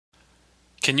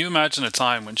Can you imagine a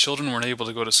time when children weren't able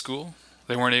to go to school?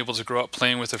 They weren't able to grow up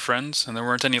playing with their friends, and there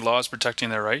weren't any laws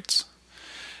protecting their rights?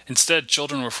 Instead,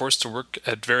 children were forced to work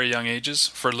at very young ages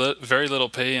for very little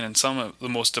pay and in some of the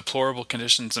most deplorable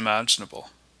conditions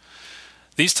imaginable.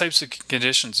 These types of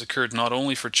conditions occurred not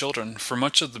only for children, for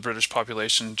much of the British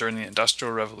population during the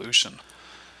Industrial Revolution.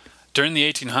 During the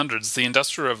 1800s, the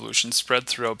Industrial Revolution spread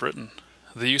throughout Britain.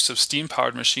 The use of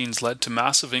steam-powered machines led to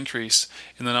massive increase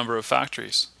in the number of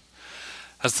factories.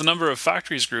 As the number of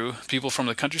factories grew, people from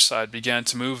the countryside began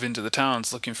to move into the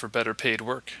towns looking for better paid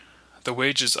work. The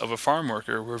wages of a farm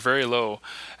worker were very low,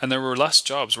 and there were less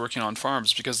jobs working on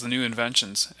farms because of the new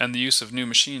inventions and the use of new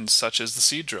machines such as the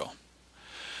seed drill.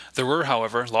 There were,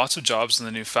 however, lots of jobs in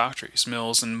the new factories,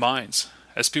 mills, and mines.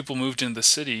 As people moved into the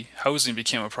city, housing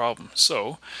became a problem,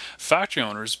 so factory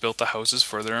owners built the houses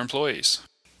for their employees.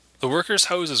 The workers'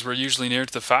 houses were usually near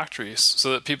to the factories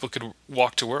so that people could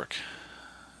walk to work.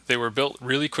 They were built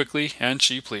really quickly and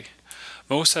cheaply.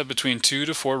 Most had between 2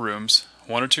 to 4 rooms,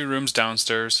 1 or 2 rooms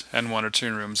downstairs, and 1 or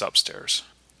 2 rooms upstairs.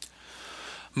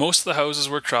 Most of the houses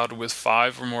were crowded with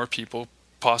 5 or more people,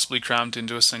 possibly crammed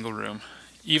into a single room.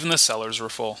 Even the cellars were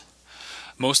full.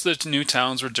 Most of the new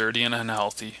towns were dirty and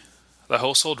unhealthy. The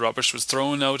household rubbish was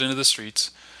thrown out into the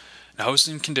streets.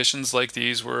 Housing conditions like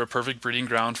these were a perfect breeding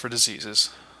ground for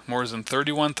diseases. More than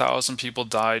 31,000 people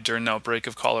died during an outbreak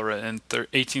of cholera in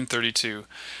 1832,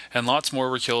 and lots more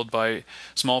were killed by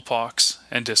smallpox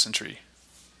and dysentery.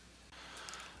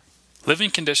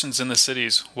 Living conditions in the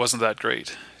cities wasn't that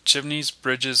great. Chimneys,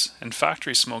 bridges, and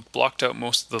factory smoke blocked out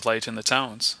most of the light in the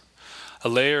towns. A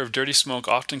layer of dirty smoke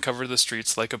often covered the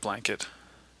streets like a blanket.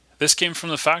 This came from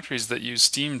the factories that used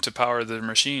steam to power their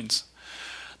machines.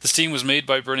 The steam was made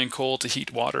by burning coal to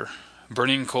heat water.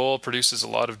 Burning coal produces a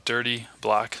lot of dirty,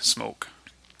 black smoke.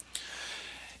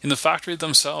 In the factory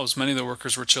themselves, many of the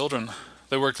workers were children.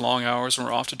 They worked long hours and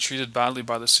were often treated badly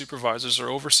by the supervisors or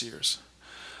overseers.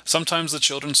 Sometimes the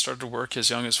children started work as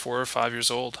young as 4 or 5 years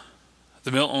old.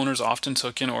 The mill owners often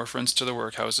took in orphans to the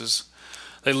workhouses.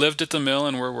 They lived at the mill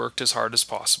and were worked as hard as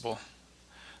possible.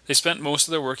 They spent most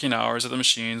of their working hours at the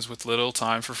machines with little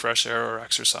time for fresh air or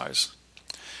exercise.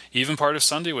 Even part of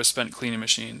Sunday was spent cleaning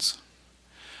machines.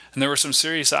 And there were some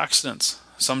serious accidents.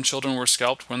 Some children were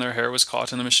scalped when their hair was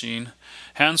caught in the machine.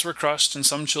 Hands were crushed, and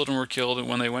some children were killed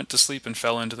when they went to sleep and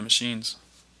fell into the machines.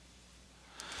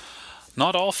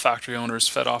 Not all factory owners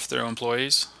fed off their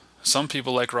employees. Some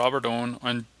people like Robert Owen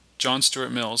and John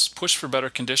Stuart Mills pushed for better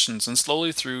conditions, and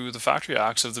slowly through the Factory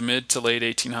Acts of the mid to late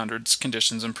 1800s,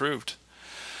 conditions improved.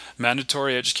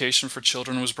 Mandatory education for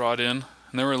children was brought in,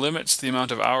 and there were limits to the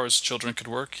amount of hours children could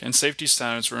work, and safety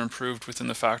standards were improved within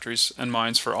the factories and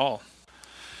mines for all.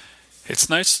 It's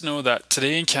nice to know that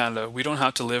today in Canada, we don't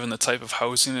have to live in the type of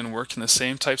housing and work in the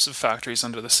same types of factories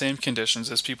under the same conditions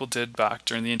as people did back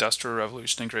during the Industrial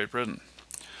Revolution in Great Britain.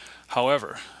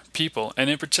 However, people, and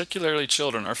in particularly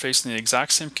children, are facing the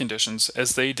exact same conditions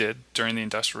as they did during the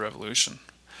Industrial Revolution.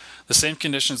 The same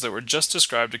conditions that were just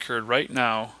described occurred right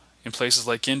now in places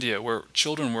like India, where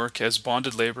children work as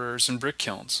bonded laborers in brick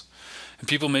kilns. And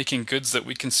people making goods that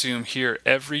we consume here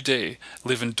every day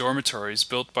live in dormitories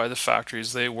built by the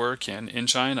factories they work in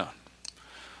China.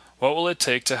 What will it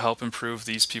take to help improve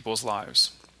these people's lives?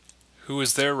 Who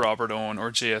is their Robert Owen or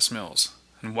J.S. Mills?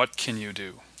 And what can you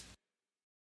do?